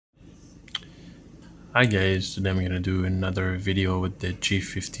Hi guys, today I'm gonna do another video with the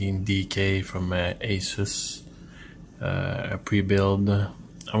G15DK from Asus, a pre-build.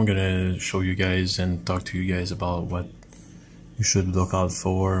 I'm gonna show you guys and talk to you guys about what you should look out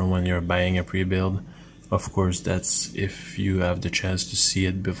for when you're buying a pre-build. Of course, that's if you have the chance to see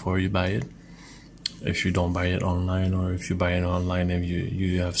it before you buy it. If you don't buy it online, or if you buy it online and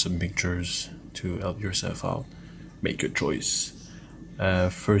you have some pictures to help yourself out, make your choice.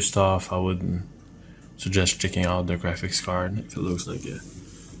 First off, I would suggest checking out the graphics card if it looks like a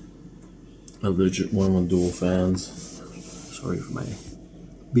legit one with dual fans. Sorry for my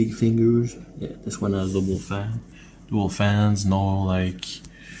big fingers. Yeah, this one has dual fans, no like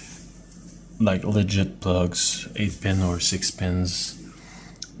legit plugs, 8-pin or 6 pins.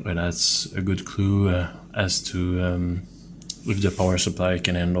 But that's a good clue as to if the power supply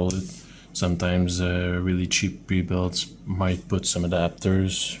can handle it. Sometimes really cheap pre-builds might put some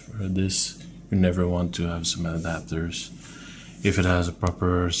adapters for this. You never want to have some adapters. If it has a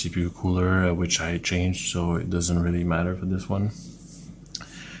proper CPU cooler, which I changed, so it doesn't really matter for this one.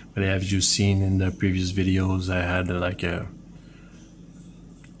 But as you've seen in the previous videos, I had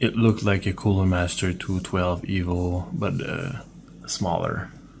it looked like a Cooler Master 212 Evo, but smaller.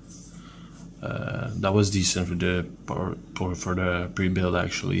 That was decent for the pre-build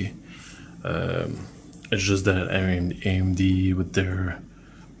actually. It's just that AMD with their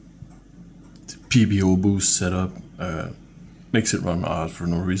PBO boost setup makes it run odd for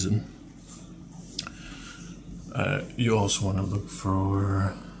no reason. You also want to look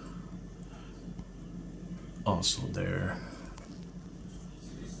for there,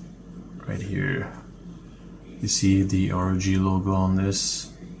 right here, you see the ROG logo on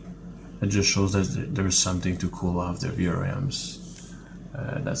this. It just shows that there's something to cool off the VRMs.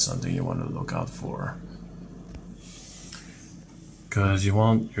 That's something you want to look out for, because you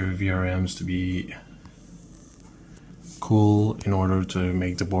want your VRMs to be cool in order to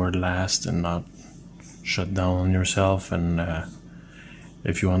make the board last and not shut down on yourself. And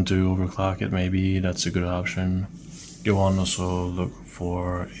if you want to overclock it, maybe that's a good option. You want to also look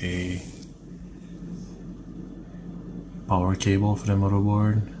for a power cable for the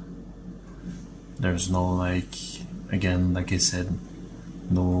motherboard. There's no again, like I said,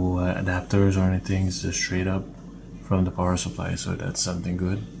 no adapters or anything. It's just straight up from the power supply, so that's something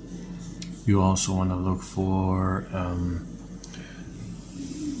good. You also want to look for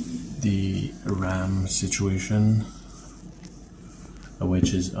the RAM situation,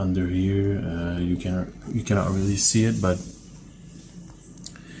 which is under here. You cannot really see it, but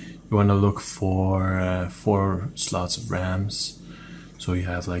you want to look for 4 slots of RAMs, so you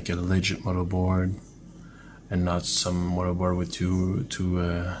have like a legit motherboard and not some motherboard with two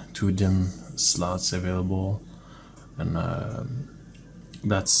DIMM slots available. And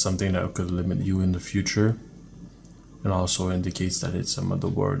that's something that could limit you in the future, and also indicates that it's a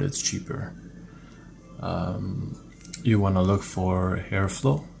motherboard that's cheaper. You want to look for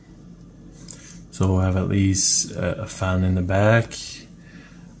airflow, so have at least a fan in the back.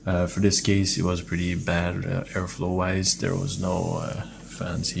 For this case, it was pretty bad airflow wise. There was no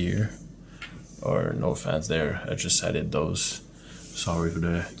fans here, or no fans there. I just added those. Sorry for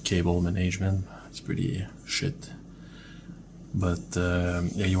the cable management, it's pretty shit. But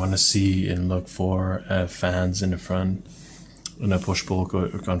yeah, you want to see and look for fans in the front in a push-pull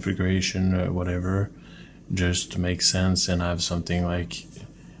configuration or whatever, just to make sense and have something like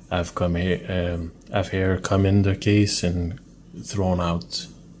have air come in the case and thrown out,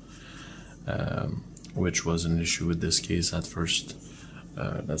 which was an issue with this case at first.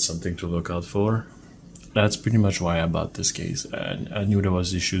 That's something to look out for. That's pretty much why I bought this case. I knew there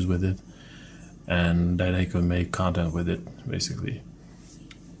was issues with it, and that I could make content with it, basically.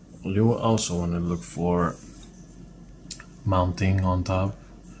 You also want to look for mounting on top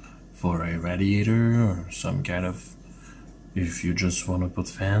for a radiator or some kind of, if you just want to put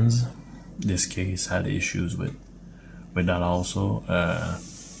fans. This case had issues with that also.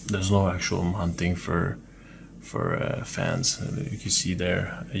 There's no actual mounting for fans. You can see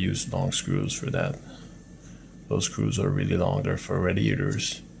there, I used long screws for that. Those screws are really long, they're for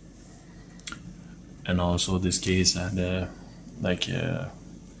radiators. And also this case had a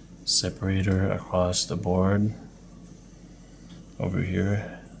separator across the board over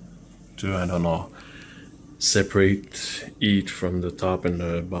here to, I don't know, separate heat from the top and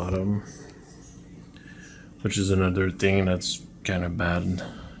the bottom, which is another thing that's kind of bad.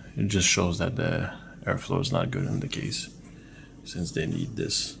 It just shows that the airflow is not good in the case, since they need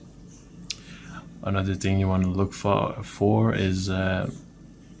this. Another thing you want to look for is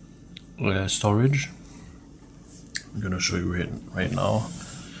storage. I'm gonna show you right now.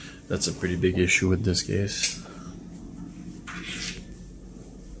 That's a pretty big issue with this case.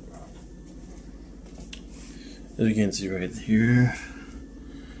 As you can see right here,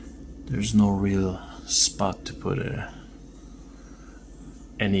 there's no real spot to put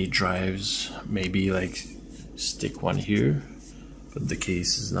any drives. Maybe like stick one here, but the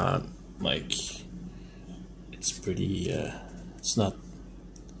case is not like, it's pretty it's not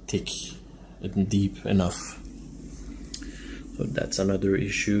thick and deep enough. So that's another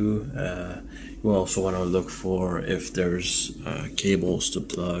issue. You also want to look for if there's cables to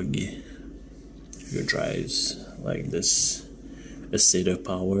plug your drives, like this, a SATA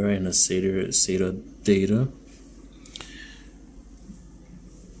power and a SATA data.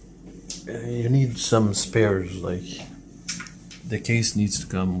 You need some spares, like the case needs to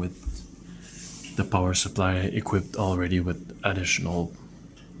come with the power supply equipped already with additional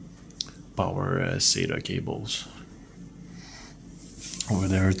power SATA cables. Over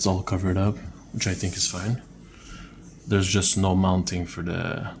there it's all covered up, which I think is fine. There's just no mounting for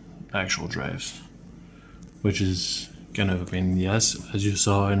the actual drives, which is kind of a pain in the ass. As you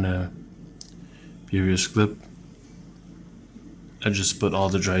saw in a previous clip, I just put all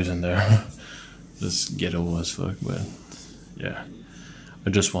the drives in there. Just ghetto as fuck, but yeah, I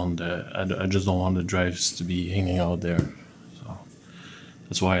just don't want the drives to be hanging out there, so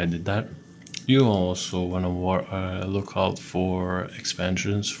that's why I did that. You also want to look out for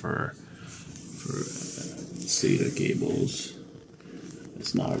expansions for SATA cables.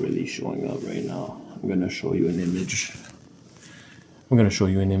 It's not really showing up right now. I'm gonna show you an image. I'm gonna show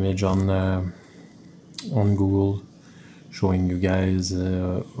you an image on Google, showing you guys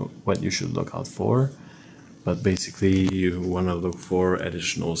what you should look out for. But basically, you want to look for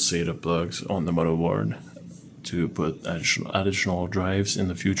additional SATA plugs on the motherboard to put additional drives in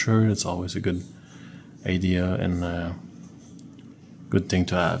the future. It's always a good idea and a good thing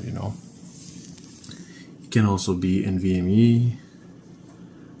to have, you know. It can also be NVMe,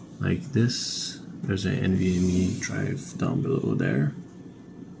 like this. There's an NVMe drive down below there.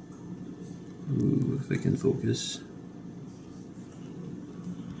 Ooh, if I can focus.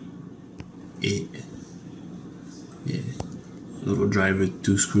 Yeah, little drive with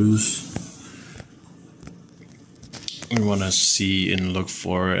 2 screws. You want to see and look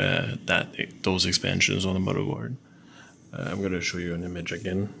for those expansions on the motherboard. I'm going to show you an image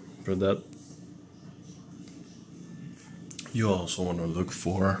again for that. You also want to look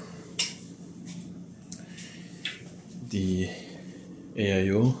for the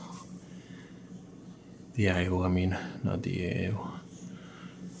AIO. The IO, I mean, not the AIO.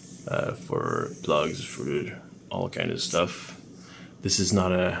 For plugs, for all kind of stuff. This is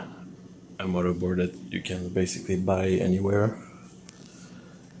not a motherboard that you can basically buy anywhere,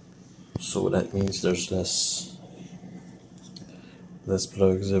 so that means there's less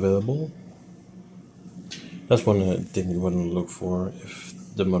plugs available. That's one thing you want to look for, if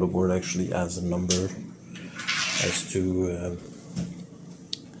the motherboard actually has a number as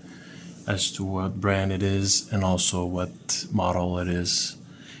to what brand it is and also what model it is.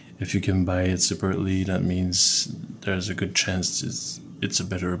 If you can buy it separately, that means there's a good chance it's a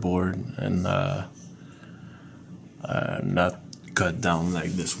better board and not cut down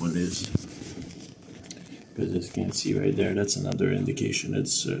like this one is. Because as you can see right there, that's another indication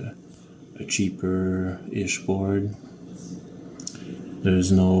it's a cheaper-ish board.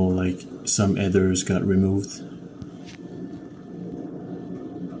 There's no, like, some headers got removed.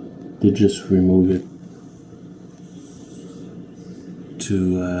 They just remove it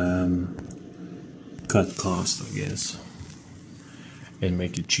to cut cost, I guess, and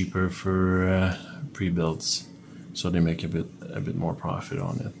make it cheaper for pre-builds, so they make a bit more profit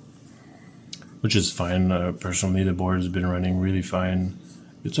on it, which is fine. Personally, the board has been running really fine.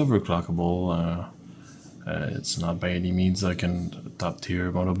 It's overclockable. It's not by any means like a top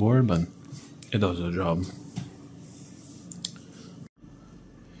tier motherboard, but it does the job.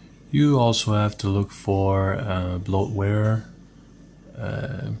 You also have to look for bloatware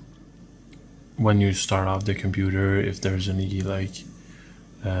when you start off the computer. If there's any like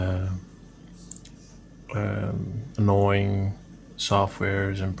annoying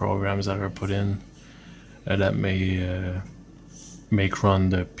softwares and programs that are put in that may make run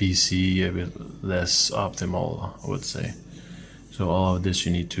the PC a bit less optimal, I would say. So all of this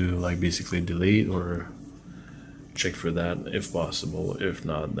you need to like basically delete or check for that if possible. If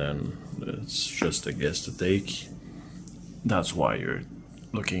not, then it's just a guess to take. That's why you're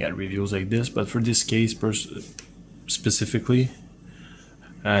looking at reviews like this. But for this case specifically,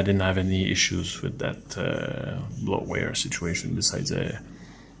 I didn't have any issues with that bloatware situation, besides an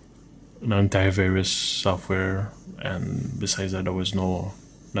antivirus software, and besides that there was no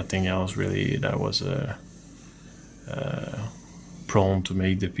nothing else really that was prone to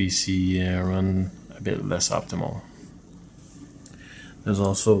make the PC run a bit less optimal. There's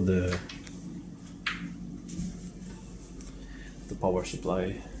also the power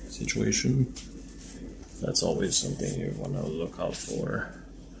supply situation. That's always something you want to look out for.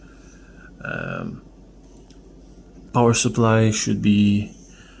 Power supply should be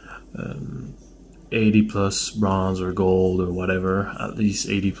 80 plus bronze or gold or whatever, at least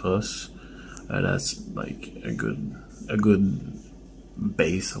 80 plus. That's like a good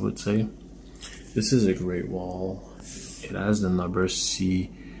base, I would say. This is a great wall. It has the number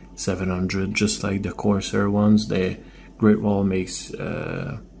C700, just like the Corsair ones. The Great Wall makes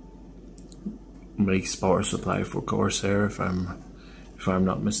power supply for Corsair, if I'm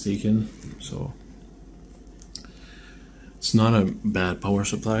not mistaken. So it's not a bad power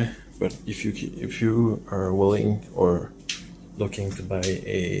supply, but if you are willing or looking to buy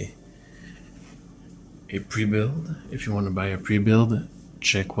a pre-build, if you want to buy a pre-build,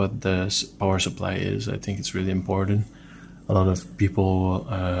 check what the power supply is. I think it's really important. A lot of people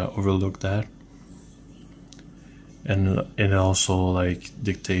overlook that, and it also like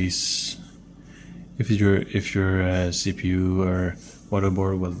dictates if your CPU or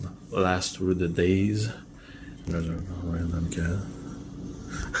motherboard will last through the days. There's a random cat.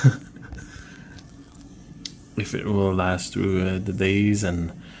 If it will last through the days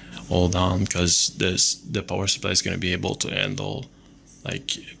and hold on, because the power supply is going to be able to handle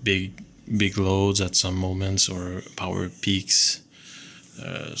like big loads at some moments or power peaks.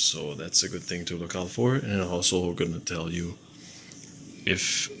 So that's a good thing to look out for, and it's also going to tell you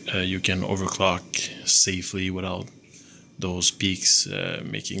if you can overclock safely without those peaks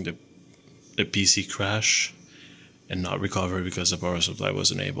making the PC crash and not recover because the power supply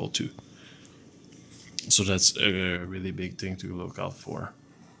wasn't able to. So that's a really big thing to look out for.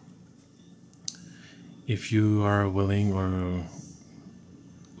 If you are willing or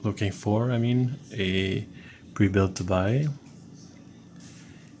looking for, a pre-built to buy,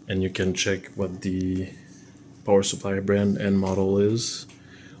 and you can check what the power supply brand and model is.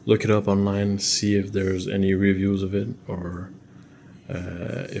 Look it up online, see if there's any reviews of it, or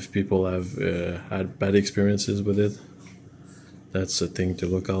if people have had bad experiences with it. That's a thing to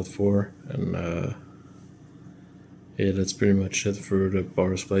look out for. And yeah, that's pretty much it for the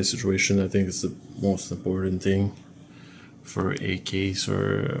power supply situation. I think it's the most important thing for a case,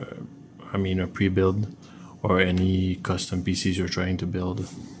 or a pre-build, or any custom PCs you're trying to build.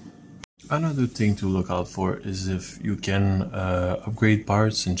 Another thing to look out for is if you can upgrade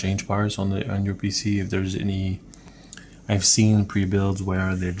parts and change parts on your PC. If there's any, I've seen pre-builds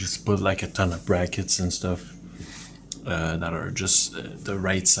where they just put like a ton of brackets and stuff that are just the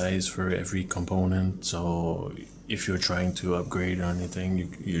right size for every component. So if you're trying to upgrade or anything,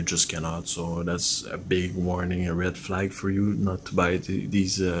 you just cannot. So that's a big warning, a red flag for you not to buy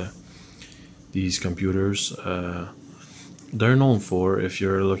these computers. They're known for, if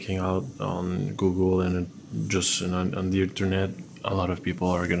you're looking out on Google and just on the internet, a lot of people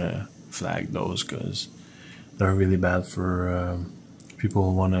are gonna flag those because they're really bad for people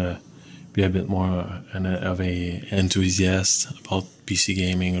who want to be a bit more of a enthusiast about PC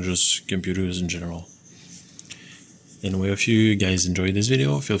gaming or just computers in general. Anyway, if you guys enjoyed this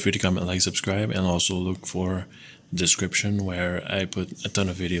video, feel free to comment, like, subscribe, and also look for the description where I put a ton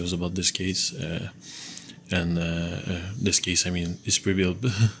of videos about this case. This case, is pre-built.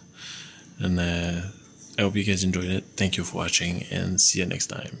 And I hope you guys enjoyed it. Thank you for watching, and see you next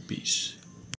time. Peace.